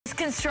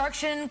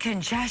construction,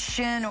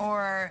 congestion,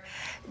 or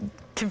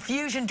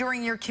confusion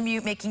during your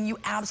commute making you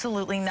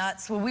absolutely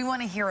nuts? Well, we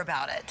want to hear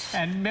about it.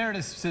 And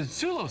Meredith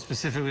Sulo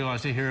specifically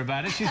wants to hear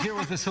about it. She's here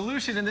with the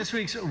solution in this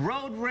week's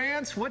Road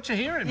Rants. What you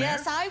hearing,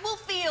 Yes, I will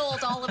field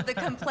all of the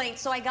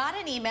complaints. So I got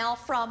an email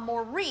from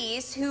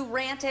Maurice who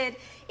ranted,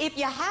 if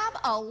you have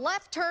a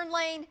left turn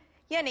lane,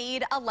 you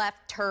need a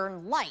left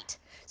turn light.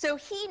 So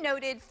he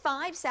noted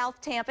 5 South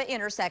Tampa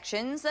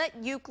intersections at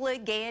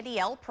Euclid, Gandy,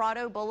 El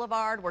Prado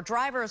Boulevard, where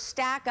drivers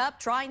stack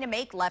up trying to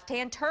make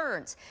left-hand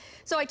turns.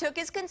 So I took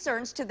his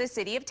concerns to the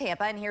city of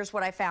Tampa, and here's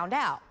what I found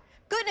out.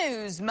 Good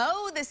news,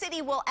 Mo. The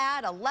city will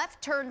add a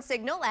left turn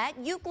signal at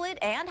Euclid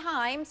and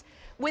Himes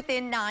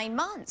within 9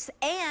 months.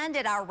 And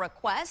at our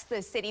request,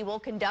 the city will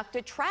conduct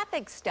a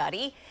traffic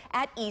study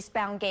at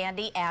eastbound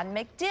Gandy and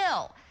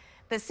McDill.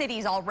 The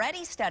city's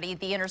already studied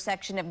the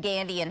intersection of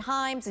Gandy and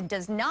Himes and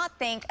does not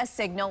think a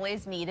signal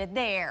is needed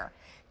there.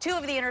 2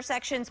 of the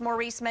intersections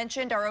Maurice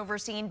mentioned are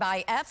overseen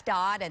by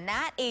FDOT, and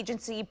that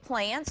agency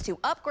plans to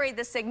upgrade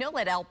the signal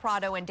at El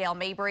Prado and Dale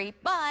Mabry,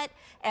 but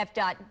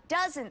FDOT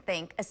doesn't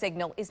think a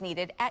signal is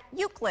needed at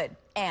Euclid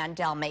and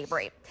Dale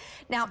Mabry.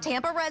 Now,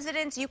 Tampa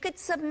residents, you could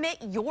submit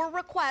your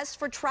request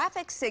for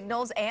traffic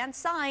signals and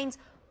signs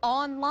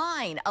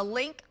online. A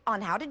link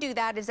on how to do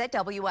that is at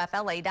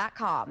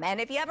WFLA.com. And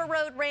if you have a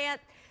road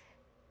rant,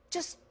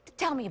 just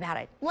tell me about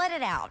it. Let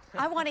it out.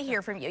 I want to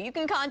hear from you. You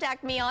can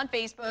contact me on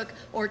Facebook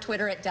or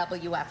Twitter at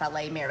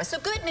WFLA Meredith. So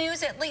good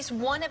news, at least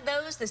one of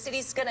those, the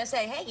city's going to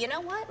say, hey, you know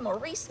what?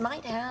 Maurice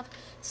might have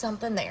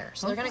something there.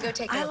 So they're going to go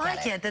take a look at it. I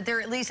like it that they're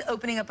at least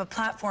opening up a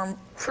platform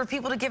for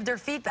people to give their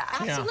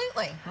feedback.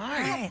 Absolutely. Yeah. All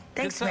right.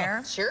 Thanks,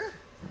 Mayor. Sure.